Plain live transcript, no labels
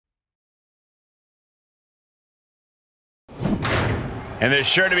And there's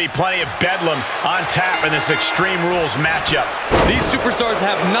sure to be plenty of bedlam on tap in this Extreme Rules matchup. These superstars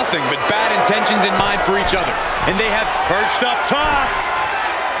have nothing but bad intentions in mind for each other. And they have perched up top.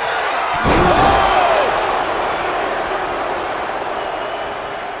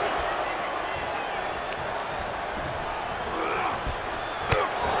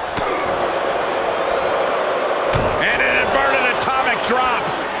 And an inverted atomic drop.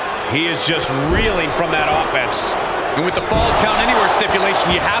 He is just reeling from that offense. And with the Falls Count Anywhere stipulation,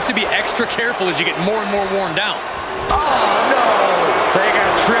 you have to be extra careful as you get more and more worn down. Oh, no! Taking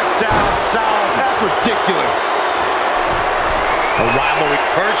a trip down south. That's ridiculous. A rivalry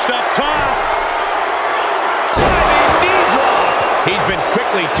perched up top. Diving knee drop. He's been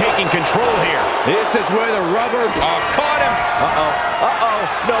quickly taking control here. This is where the rubber... Oh, caught him. Uh-oh. Uh-oh.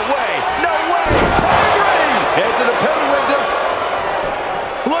 No way. No way. Pedigree. Head to the pin window.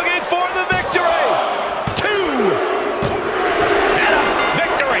 Looking for the victory. 2. And a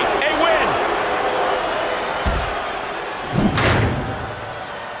victory. A win.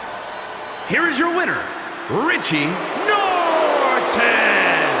 Here is your winner, Richie Norton.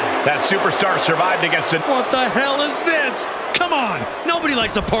 That superstar survived against it. What the hell is this? Come on. Nobody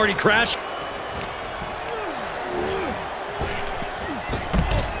likes a party crash.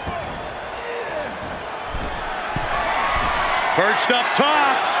 Perched up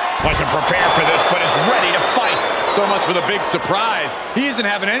top. Wasn't prepared for this, but is ready to fight. So much for the big surprise. He isn't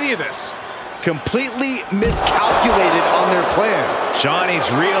having any of this. Completely miscalculated on their plan. Johnny's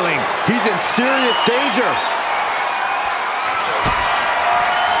reeling. He's in serious danger.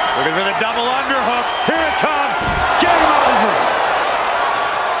 Looking for the double underhook. Here it comes. Game over.